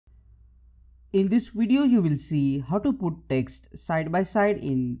In this video, you will see how to put text side by side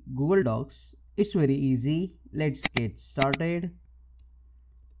in Google Docs. It's very easy. Let's get started.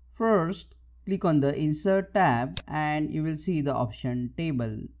 First, click on the Insert tab and you will see the option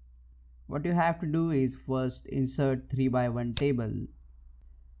Table. What you have to do is first insert 3x1 table.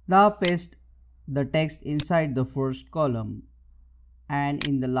 Now paste the text inside the first column and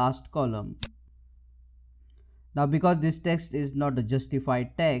in the last column. Now because this text is not a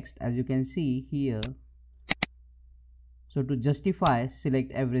justified text, as you can see here, so to justify,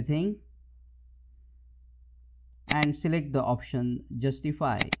 select everything and select the option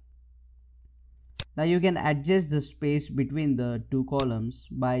Justify. Now you can adjust the space between the two columns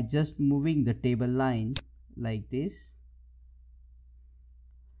by just moving the table line like this.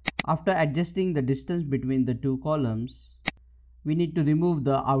 After adjusting the distance between the two columns, we need to remove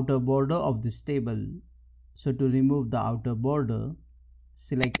the outer border of this table. So to remove the outer border,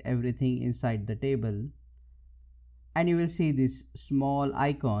 select everything inside the table and you will see this small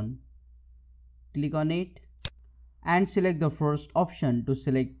icon. Click on it and select the first option to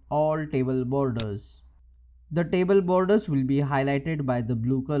select all table borders. The table borders will be highlighted by the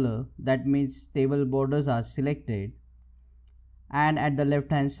blue color. That means table borders are selected. And at the left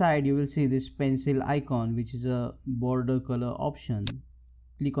hand side you will see this pencil icon, which is a border color option.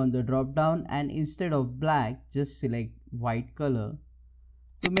 Click on the drop down and instead of black, just select white color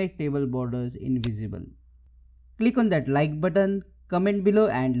to make table borders invisible. Click on that like button, comment below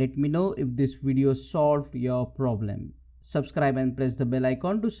and let me know if this video solved your problem. Subscribe and press the bell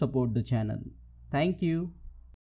icon to support the channel. Thank you.